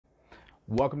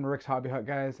Welcome to Rick's Hobby Hut,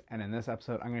 guys, and in this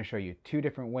episode I'm going to show you two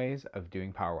different ways of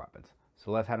doing power weapons.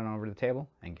 So let's head on over to the table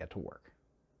and get to work.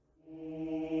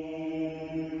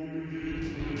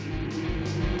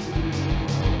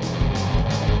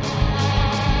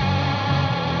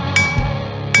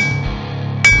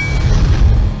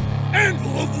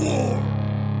 Anvil of War!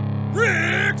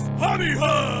 Rick's Hobby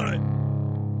Hut!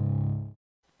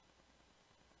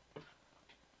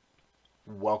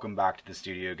 Welcome back to the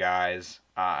studio, guys.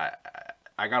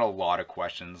 I got a lot of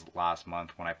questions last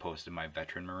month when I posted my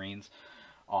veteran Marines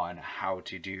on how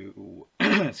to do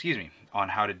excuse me, on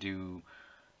how to do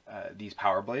these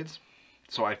power blades.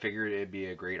 So I figured it'd be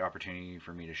a great opportunity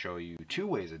for me to show you two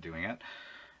ways of doing it.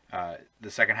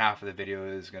 The second half of the video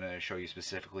is going to show you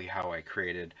specifically how I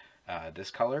created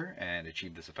this color and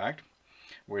achieved this effect,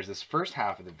 whereas this first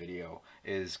half of the video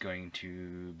is going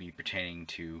to be pertaining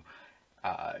to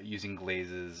using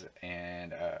glazes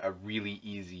and a really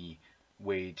easy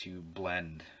way to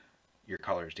blend your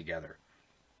colors together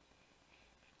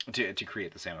to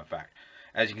create the same effect.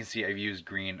 As you can see, I've used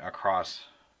green across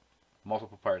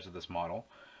multiple parts of this model.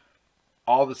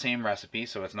 All the same recipe,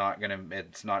 so it's not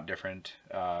different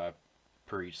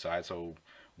per each side. So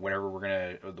the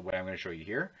way I'm gonna show you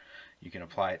here, you can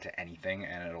apply it to anything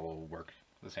and it'll work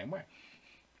the same way.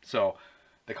 So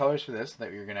the colors for this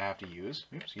that you're gonna have to use,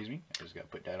 oops, excuse me, I just got to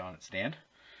put that on its stand.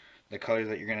 The colors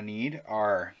that you're gonna need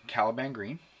are Caliban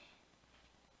green,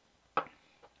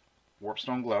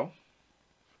 Warpstone glow,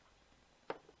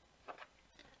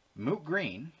 moot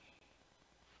green,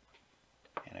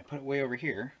 and I put it way over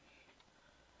here,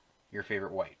 your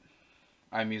favorite white.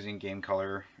 I'm using game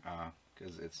color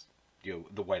because it's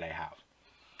the white I have.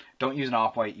 Don't use an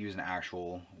off-white, use an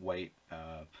actual white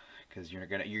because you're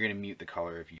gonna mute the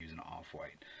color if you use an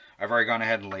off-white. I've already gone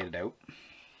ahead and laid it out,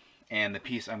 and the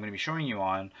piece I'm going to be showing you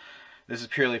on, this is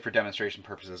purely for demonstration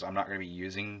purposes. I'm not going to be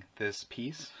using this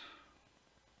piece,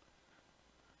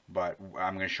 but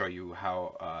I'm going to show you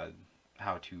how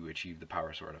to achieve the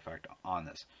power sword effect on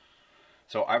this.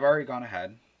 So I've already gone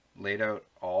ahead, laid out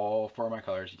all four of my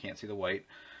colors. You can't see the white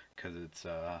because it's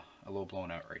a little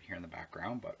blown out right here in the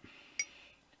background, but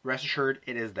rest assured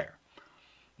it is there.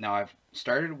 Now I've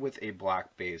started with a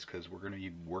black base because we're going to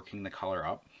be working the color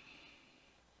up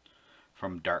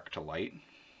from dark to light.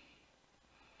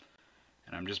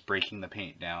 And I'm just breaking the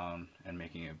paint down and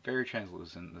making it very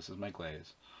translucent. This is my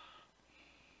glaze.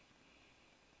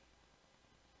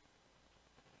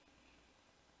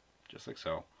 Just like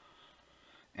so.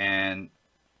 And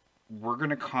we're going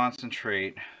to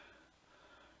concentrate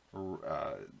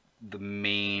the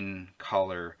main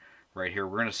color right here.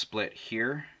 We're going to split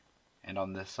here and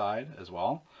on this side as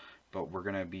well, but we're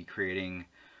going to be creating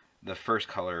the first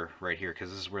color right here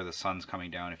because this is where the sun's coming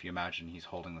down. If you imagine he's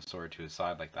holding the sword to his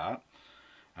side like that,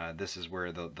 this is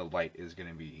where the light is going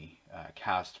to be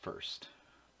cast first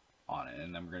on it,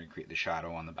 and then we're going to create the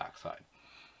shadow on the back side.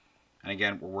 And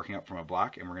again, we're working up from a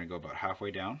black, and we're going to go about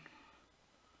halfway down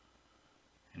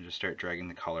and just start dragging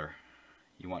the color.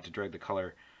 You want to drag the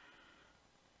color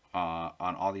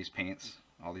on all these paints,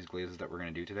 all these glazes that we're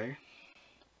going to do today,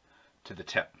 to the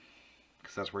tip,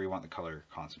 because that's where you want the color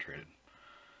concentrated.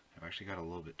 I've actually got a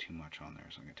little bit too much on there,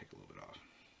 so I'm going to take a little bit off.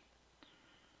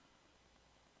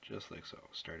 Just like so,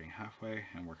 starting halfway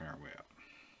and working our way up.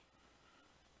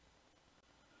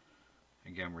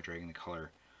 Again, we're dragging the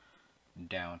color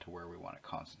down to where we want it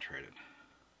concentrated.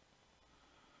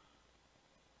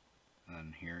 And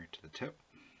then here to the tip.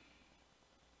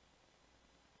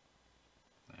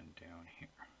 Then down here.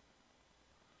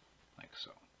 Like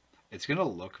so. It's going to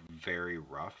look very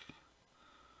rough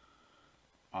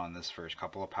on this first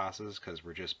couple of passes because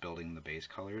we're just building the base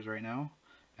colors right now,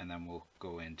 and then we'll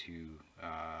go into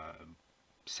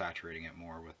saturating it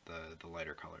more with the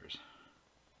lighter colors.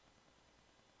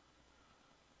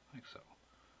 Like so.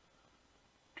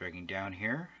 Dragging down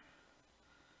here,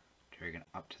 dragging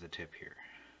up to the tip here,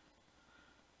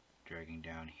 dragging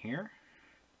down here,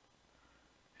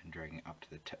 and dragging up to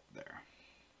the tip there.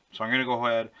 So I'm going to go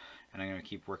ahead and I'm going to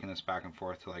keep working this back and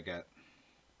forth till I get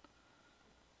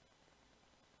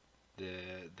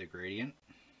the gradient.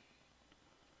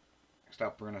 Next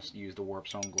up, we're going to use the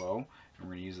Warpstone glow, and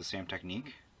we're going to use the same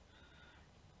technique.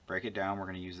 Break it down. We're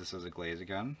going to use this as a glaze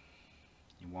again.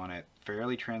 You want it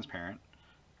fairly transparent,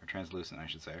 or translucent I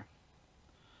should say.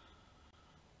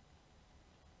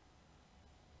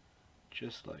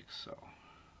 Just like so.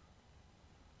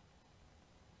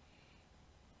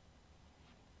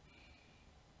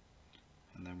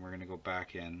 And then we're going to go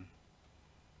back in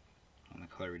on the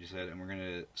color we just had, and we're going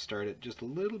to start it just a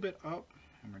little bit up,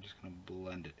 and we're just going to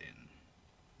blend it in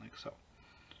like so.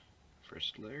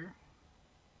 First layer,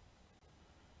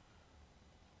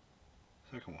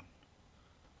 second one.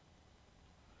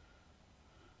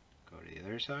 Go to the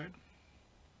other side.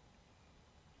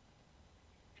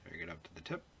 Drag it up to the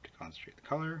tip to concentrate the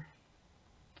color.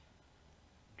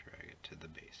 Drag it to the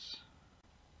base.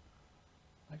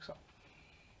 Like so.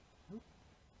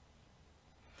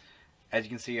 As you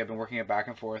can see, I've been working it back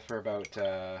and forth for about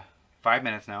 5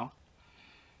 minutes now.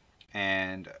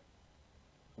 And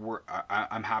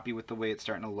I'm happy with the way it's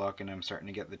starting to look, and I'm starting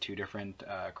to get the two different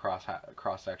cross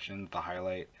sections, the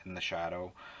highlight and the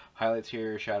shadow. Highlights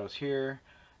here, shadows here,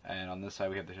 and on this side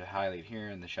we have the highlight here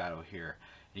and the shadow here.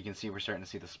 You can see we're starting to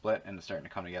see the split, and it's starting to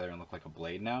come together and look like a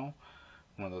blade now.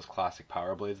 One of those classic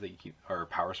power blades that you keep, or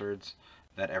power swords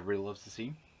that everybody loves to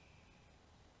see.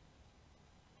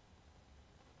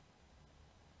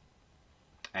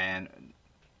 And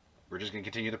we're just going to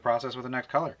continue the process with the next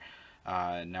color.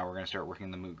 Now we're going to start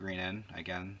working the moot green in.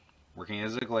 Again, working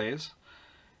as a glaze.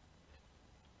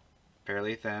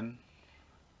 Fairly thin.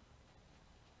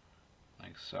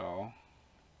 Like so.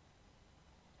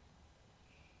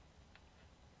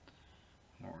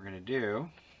 What we're going to do,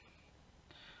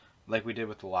 like we did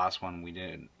with the last one, we're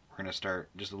going to start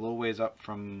just a little ways up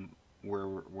from where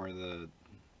the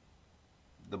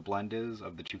blend is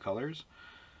of the two colors.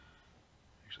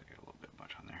 Actually, I got a little bit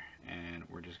much on there. And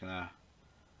we're just going to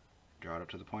draw it up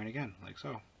to the point again, like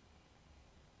so.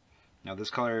 Now this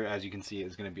color, as you can see,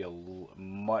 is going to be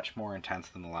much more intense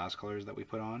than the last colors that we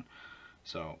put on.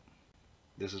 So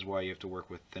this is why you have to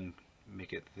work with thin,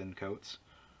 make it thin coats.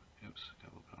 Oops, got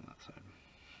a little bit on that side.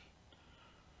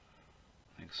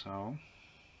 Like so.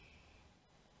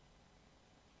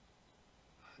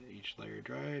 Let each layer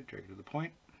dry, drag it to the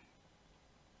point.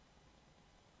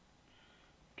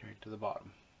 Drag it to the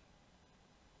bottom.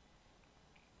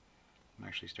 I'm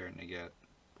actually starting to get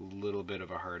a little bit of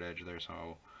a hard edge there, so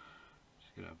I'm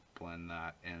just going to blend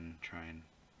that in, try and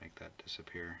make that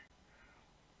disappear.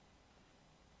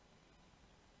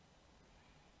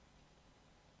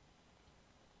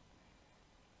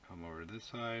 Come over to this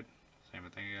side, same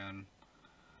thing again,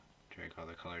 drag all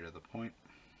the color to the point.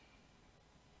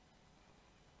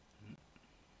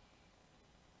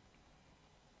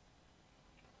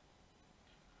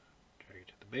 Drag it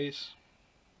to the base.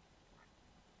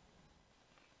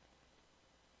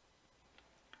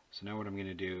 So now what I'm going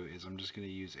to do is I'm just going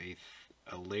to use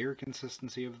a layer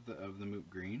consistency of the moot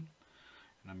green,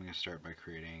 and I'm going to start by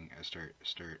creating start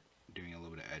doing a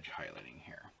little bit of edge highlighting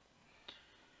here.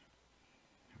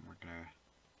 And we're going to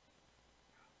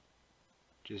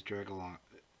just drag along.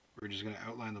 We're just going to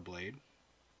outline the blade.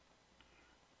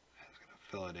 And it's going to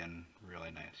fill it in really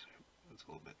nice. That's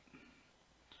a little bit.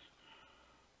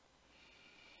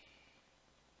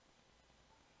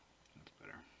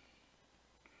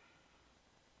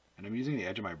 And I'm using the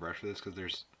edge of my brush for this because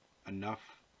there's enough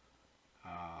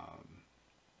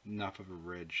of a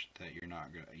ridge that you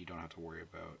don't have to worry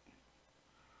about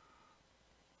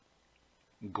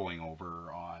going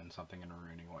over on something and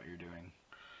ruining what you're doing.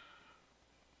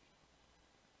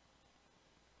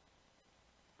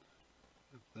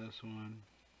 With this one,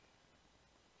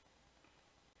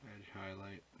 edge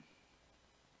highlight.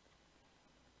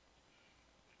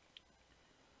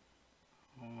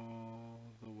 All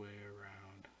the way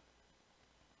around.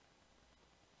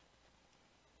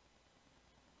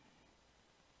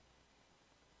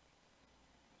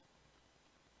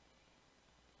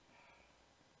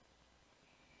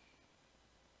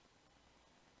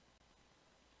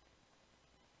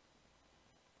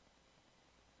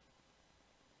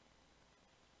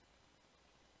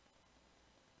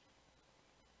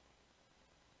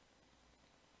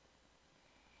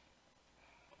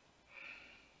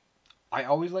 I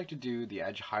always like to do the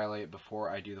edge highlight before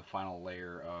I do the final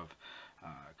layer of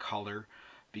color,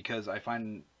 because I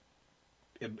find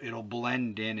it'll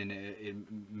blend in and it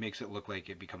makes it look like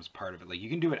it becomes part of it. Like you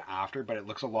can do it after, but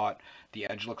the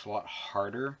edge looks a lot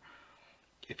harder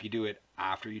if you do it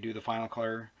after you do the final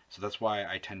color. So that's why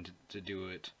I tend to do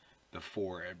it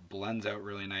before. It blends out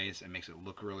really nice and makes it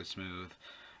look really smooth.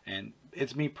 And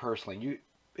it's me personally.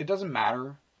 It doesn't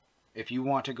matter. If you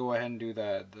want to go ahead and do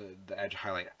the edge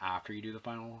highlight after you do the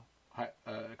final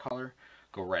color,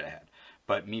 go right ahead.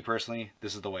 But me personally,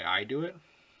 this is the way I do it,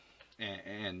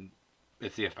 and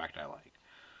it's the effect I like.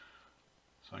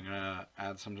 So I'm gonna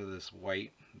add some to this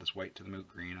white to the moot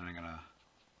green, and I'm gonna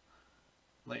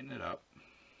lighten it up.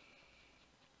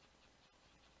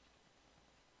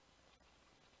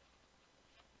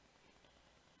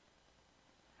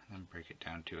 And then break it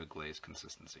down to a glaze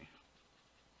consistency.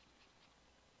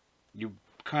 You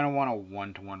kind of want a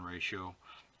 1-to-1 ratio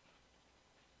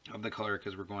of the color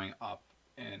because we're going up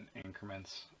in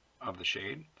increments of the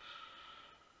shade.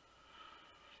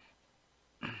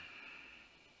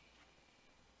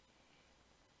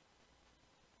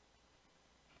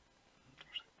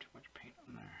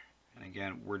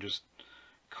 Again, we're just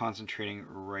concentrating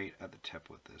right at the tip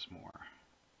with this more.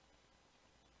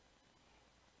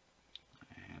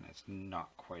 And it's not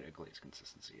quite a glaze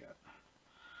consistency yet.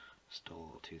 Still a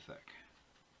little too thick.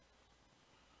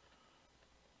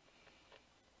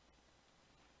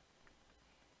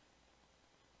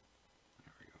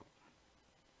 There we go.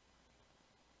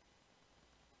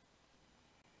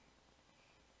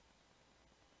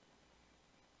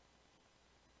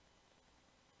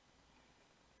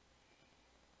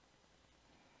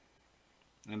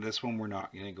 And this one we're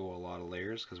not going to go a lot of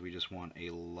layers because we just want a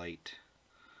light,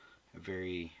 a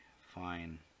very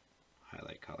fine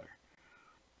highlight color.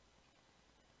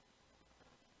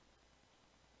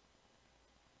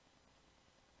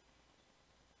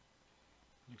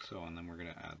 Like so, and then we're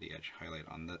going to add the edge highlight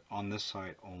on this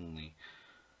side only.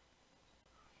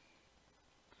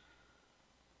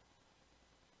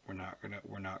 We're not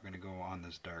gonna go on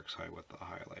this dark side with the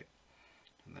highlight.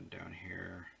 And then down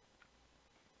here,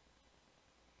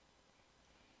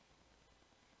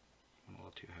 a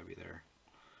little too heavy there.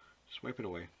 Just wipe it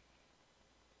away.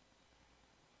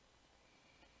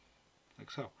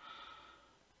 Like so.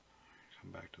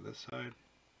 Come back to this side.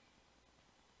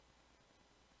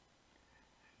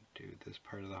 Do this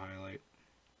part of the highlight.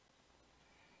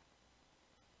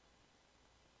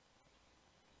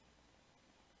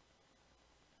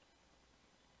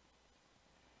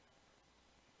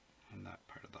 And that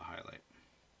part of the highlight.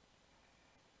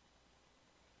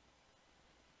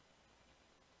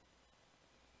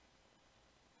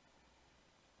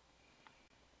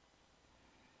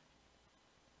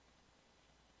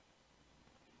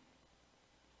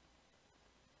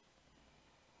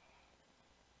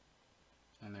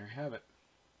 And there you have it.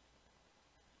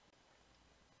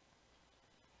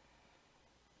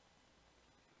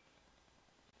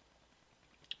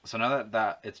 So now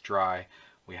that it's dry,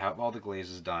 we have all the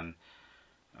glazes done.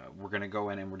 We're going to go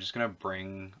in and we're just going to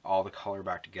bring all the color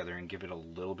back together and give it a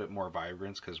little bit more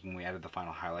vibrance, because when we added the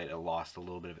final highlight it lost a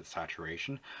little bit of its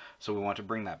saturation. So we want to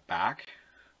bring that back,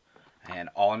 and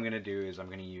all I'm going to do is I'm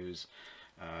going to use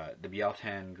the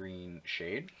BL10 green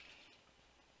shade,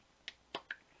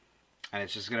 and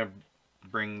it's just going to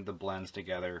bring the blends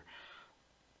together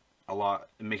a lot,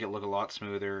 make it look a lot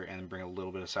smoother, and bring a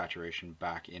little bit of saturation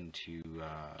back into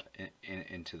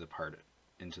into the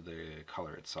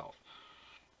color itself.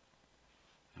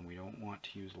 And we don't want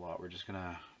to use a lot. We're just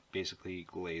gonna basically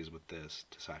glaze with this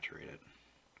to saturate it.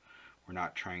 We're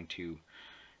not trying to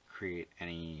create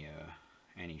any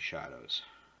shadows.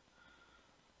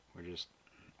 We're just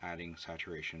adding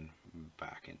saturation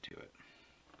back into it,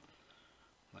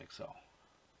 like so.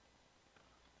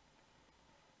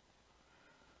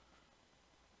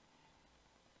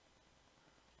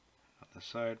 On this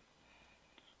side,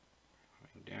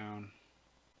 going down.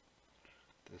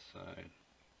 This side,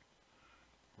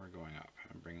 we're going up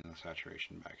and bringing the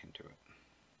saturation back into it.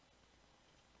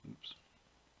 Oops.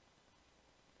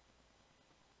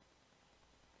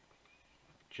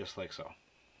 Just like so.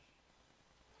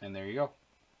 And there you go.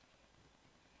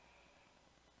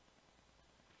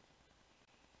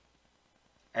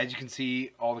 As you can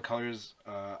see, all the colors,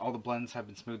 all the blends have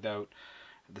been smoothed out.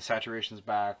 The saturation's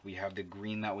back. We have the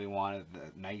green that we wanted,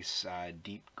 the nice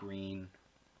deep green.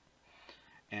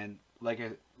 And like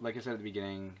I said at the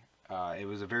beginning, it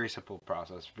was a very simple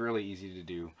process, really easy to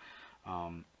do.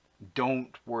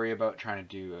 Don't worry about trying to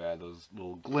do those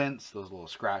little glints, those little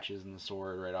scratches in the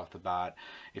sword right off the bat.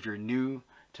 If you're new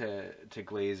to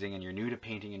glazing and you're new to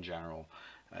painting in general,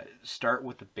 start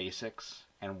with the basics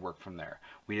and work from there.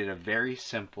 We did a very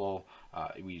simple,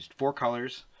 we used 4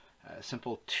 colors,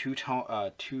 simple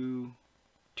two-tone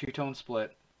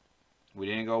split. We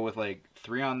didn't go with like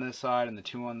 3 on this side and the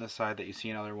 2 on this side that you see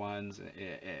in other ones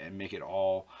and make it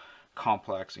all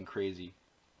complex and crazy.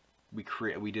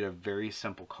 We did a very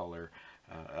simple color,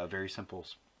 a very simple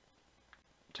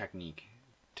technique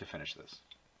to finish this.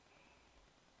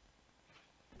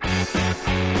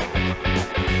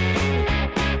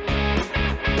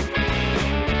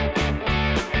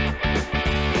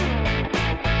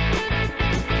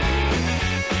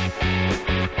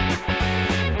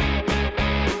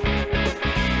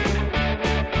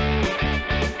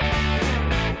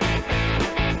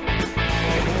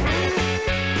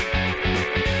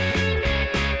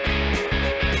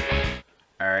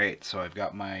 Alright, so I've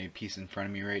got my piece in front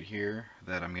of me right here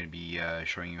that I'm going to be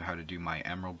showing you how to do my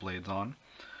emerald blades on.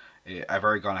 I've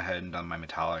already gone ahead and done my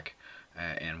metallic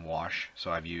and wash,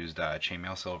 so I've used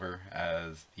chainmail silver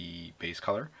as the base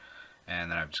color,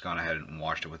 and then I've just gone ahead and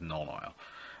washed it with Nuln oil.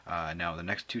 Now the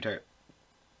next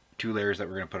two layers that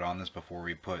we're going to put on this before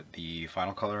we put the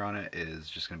final color on it is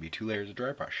just going to be 2 layers of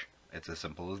dry brush. It's as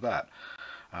simple as that.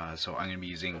 So I'm going to be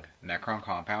using Necron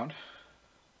Compound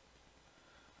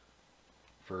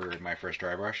for my first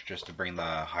dry brush, just to bring the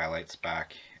highlights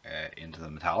back into the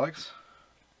metallics.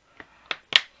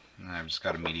 And I've just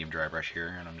got a medium dry brush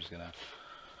here, and I'm just going to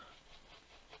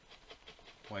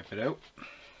wipe it out.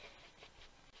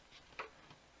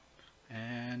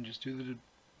 And just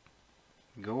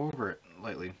go over it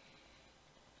lightly.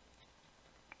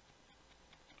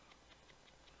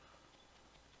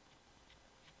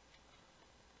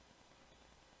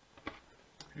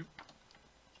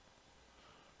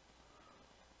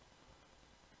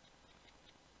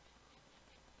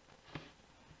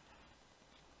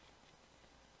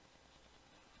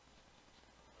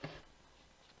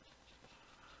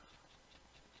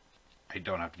 I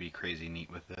don't have to be crazy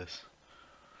neat with this,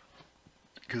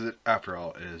 because after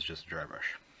all, it is just a dry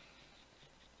brush.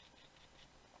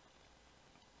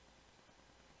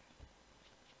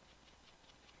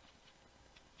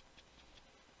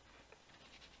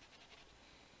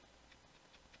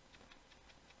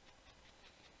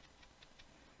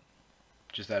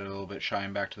 Just added a little bit of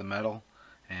shine back to the metal,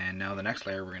 and now the next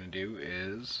layer we're going to do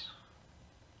is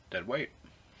dead weight.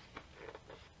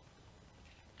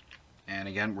 And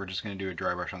again, we're just going to do a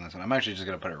dry brush on this, and I'm actually just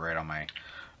going to put it right on my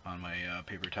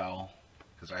paper towel,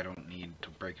 because I don't need to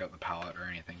break out the palette or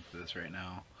anything for this right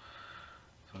now.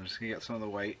 So I'm just going to get some of the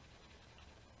white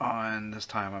on. This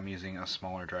time I'm using a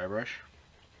smaller dry brush,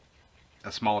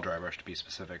 a small dry brush to be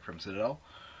specific, from Citadel,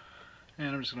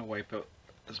 and I'm just going to wipe out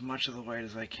as much of the white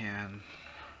as I can,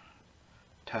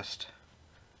 test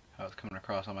how it's coming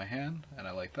across on my hand, and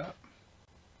I like that.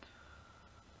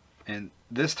 And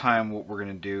this time what we're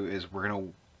going to do is we're going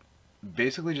to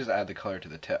basically just add the color to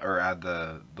the tip, or add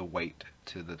the white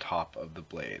to the top of the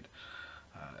blade,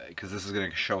 because this is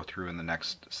going to show through in the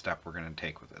next step we're going to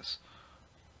take with this.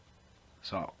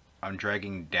 So I'm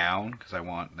dragging down because I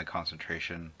want the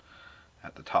concentration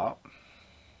at the top,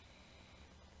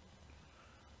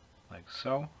 like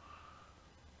so.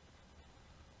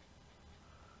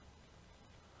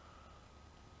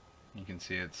 You can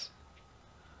see it's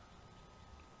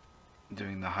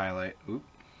doing the highlight. Oop.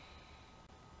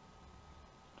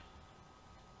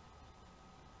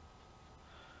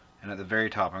 And at the very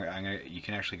top, you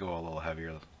can actually go a little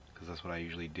heavier, because that's what I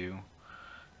usually do,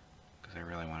 because I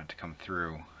really want it to come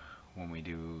through when we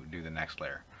do the next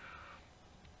layer,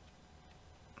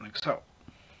 like so.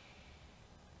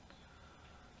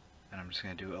 And I'm just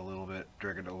going to do a little bit,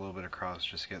 drag it a little bit across,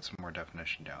 just to get some more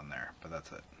definition down there, but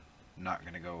that's it. Not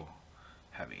going to go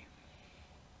heavy.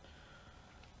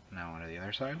 Now onto the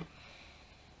other side. I'm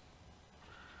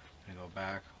going to go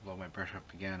back, load my brush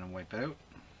up again, and wipe it out.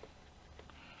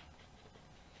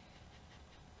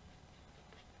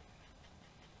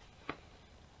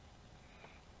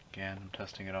 Again, I'm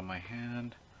testing it on my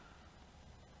hand.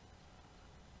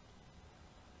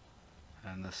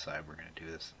 And this side, we're going to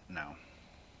do this now.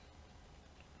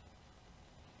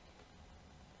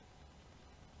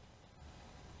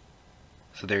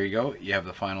 So there you go. You have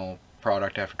the final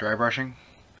product after dry brushing.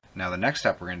 Now the next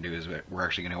step we're going to do is we're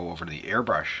actually going to go over to the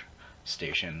airbrush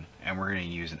station, and we're going to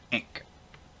use an ink.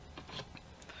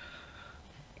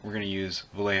 We're going to use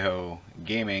Vallejo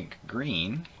Game Ink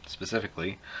Green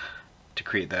specifically to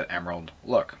create that emerald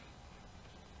look.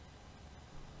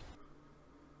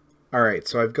 Alright,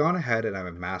 so I've gone ahead and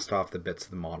I've masked off the bits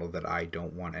of the model that I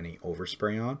don't want any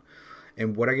overspray on.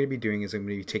 And what I'm going to be doing is I'm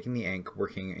going to be taking the ink,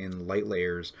 working in light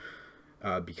layers,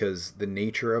 because the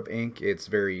nature of ink, it's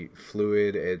very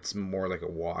fluid, it's more like a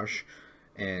wash,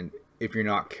 and if you're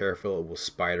not careful, it will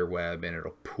spider web and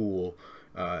it'll pool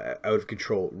out of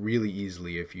control really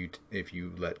easily if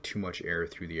you let too much air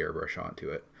through the airbrush onto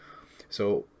it.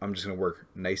 So I'm just going to work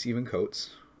nice even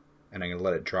coats, and I'm going to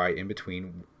let it dry in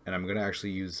between, and I'm going to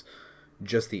actually use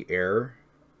just the air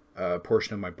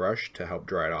portion of my brush to help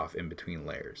dry it off in between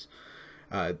layers.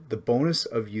 The bonus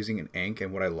of using an ink,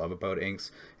 and what I love about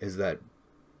inks, is that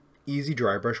easy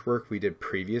dry brush work we did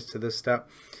previous to this step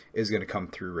is going to come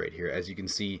through right here. As you can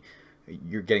see,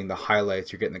 you're getting the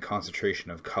highlights, you're getting the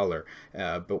concentration of color,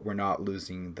 but we're not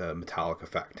losing the metallic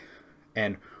effect.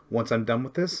 And once I'm done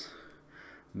with this,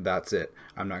 that's it.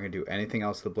 I'm not going to do anything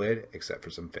else to the blade except for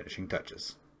some finishing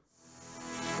touches.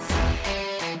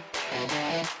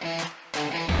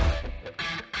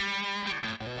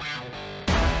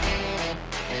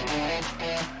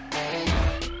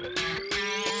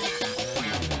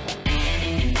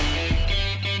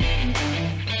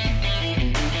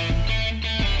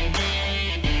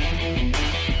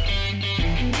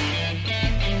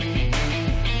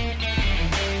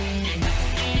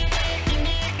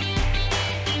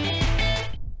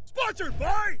 Sponsored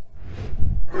by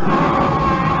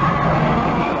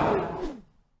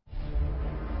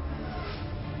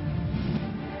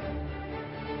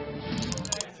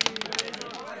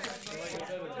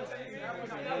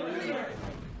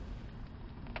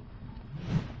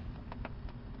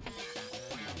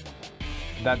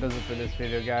that does it for this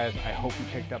video, guys. I hope you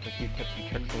picked up a few tips and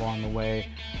tricks along the way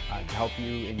to help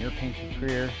you in your painting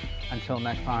career. Until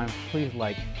next time, please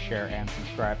like, share, and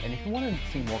subscribe. And if you want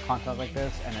to see more content like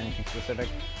this and anything specific,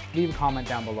 leave a comment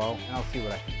down below and I'll see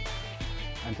what I can do.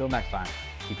 Until next time,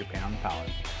 keep your paint on the palette.